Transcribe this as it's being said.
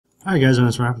Alright guys, on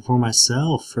this raffle for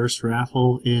myself. First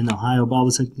raffle in Ohio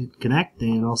Bobblehead Connect,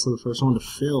 and also the first one to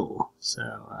fill.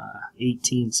 So,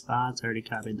 18 spots. I already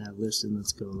copied that list, and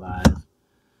let's go live.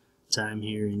 Time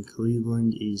here in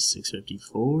Cleveland is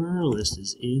 6:54. List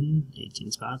is in.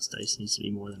 18 spots. Dice needs to be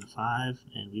more than a 5,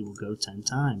 and we will go 10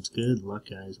 times. Good luck,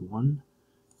 guys. 1,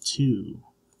 2,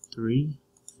 3,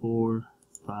 4,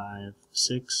 5,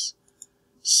 6,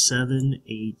 7,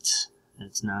 8.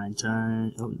 That's 9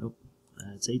 times. Oh, nope.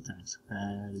 That's 8 times.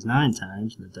 That is 9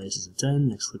 times. And the dice is a 10.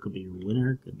 Next click will be your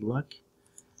winner. Good luck.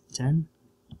 10.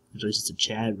 Congratulations to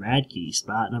Chad Radke.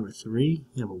 Spot number 3.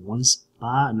 You have a 1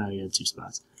 spot. No, you have 2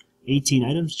 spots. 18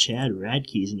 items. Chad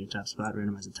Radke is in your top spot.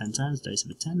 Randomized at 10 times. Dice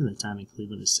of a 10. And the time in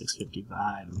Cleveland is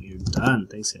 6:55. And you're done.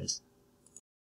 Thanks, guys.